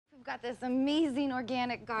got this amazing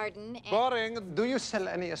organic garden. And... Boring. Do you sell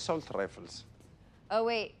any assault rifles? Oh,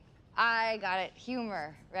 wait. I got it.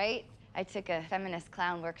 Humor, right? I took a feminist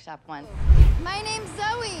clown workshop once. My name's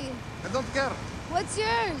Zoe. I don't care. What's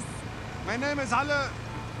yours? My name is Ali.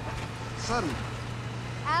 Son.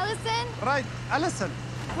 Allison? Right, Allison.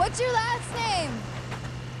 What's your last name?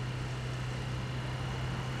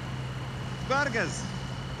 Burgers.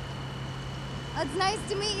 It's nice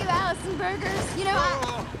to meet you, Allison Burgers. You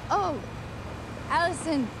know, Oh,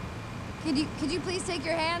 Allison, could you please take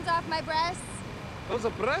your hands off my breasts? Those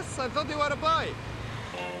are breasts? I thought you were a boy.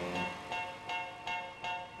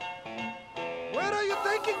 Where are you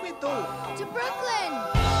taking me to? To Brooklyn.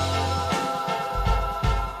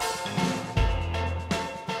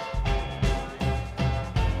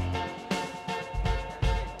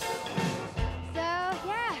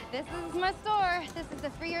 This is my store. This is the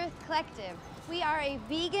Free Earth Collective. We are a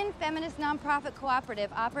vegan feminist nonprofit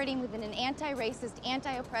cooperative operating within an anti-racist,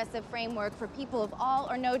 anti-oppressive framework for people of all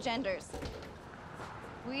or no genders.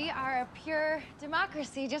 We are a pure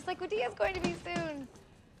democracy, just like Wadea is going to be soon.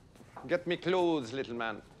 Get me clothes, little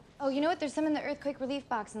man. Oh, you know what? There's some in the earthquake relief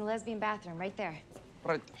box in the lesbian bathroom, right there.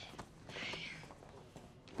 Right.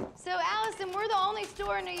 So, Allison, we're the only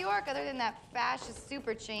store in New York, other than that fascist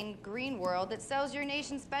super chain Green World, that sells your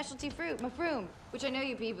nation's specialty fruit, mafroom, which I know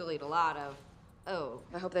you people eat a lot of. Oh,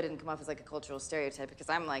 I hope that didn't come off as like a cultural stereotype, because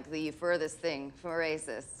I'm like the furthest thing from a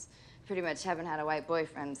racist. Pretty much haven't had a white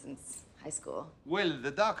boyfriend since high school. Well, the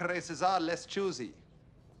dark races are less choosy.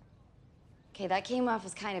 Okay, that came off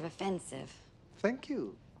as kind of offensive. Thank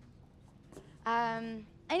you.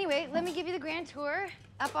 Anyway, let me give you the grand tour.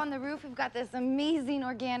 Up on the roof, we've got this amazing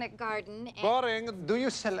organic garden. And... Boring. Do you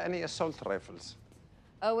sell any assault rifles?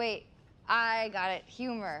 Oh, wait. I got it.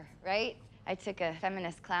 Humor, right? I took a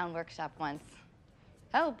feminist clown workshop once.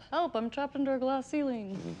 Help, help, I'm trapped under a glass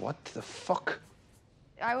ceiling. What the fuck?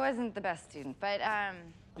 I wasn't the best student, but,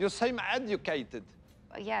 You seem educated.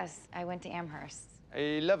 yes, I went to Amherst.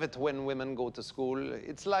 I love it when women go to school.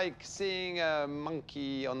 It's like seeing a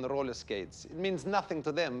monkey on roller skates. It means nothing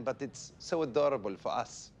to them, but it's so adorable for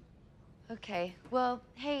us. Okay, well,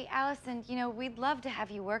 hey, Allison, you know, we'd love to have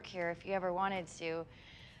you work here if you ever wanted to.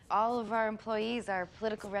 All of our employees are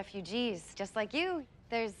political refugees, just like you.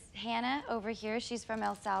 There's Hannah over here. She's from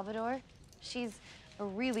El Salvador. She's a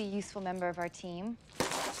really useful member of our team.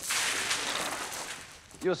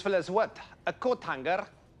 Useful as what? A coat hanger?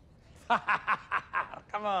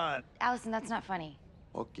 Come on. Allison, that's not funny.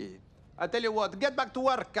 Okay. I tell you what, get back to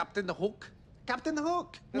work, Captain Hook. Captain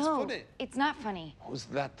Hook. That's no, funny. It's not funny. Who's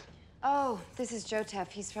that? Oh, this is Jotef.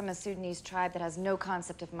 He's from a Sudanese tribe that has no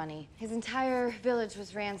concept of money. His entire village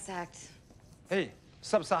was ransacked. Hey,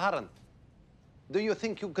 Sub-Saharan. Do you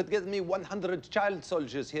think you could get me 100 child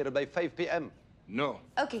soldiers here by 5 p.m.? No.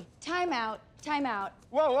 Okay, time out, time out.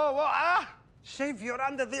 Whoa, whoa, whoa, ah! Shave your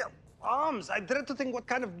under the arms. I dread to think what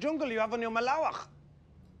kind of jungle you have on your malawak.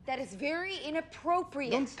 That is very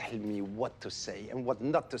inappropriate. Don't tell me what to say and what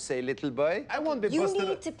not to say, little boy. I won't be You busted.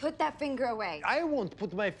 need to put that finger away. I won't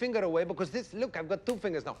put my finger away because this, look, I've got 2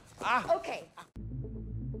 fingers now. Ah! Okay.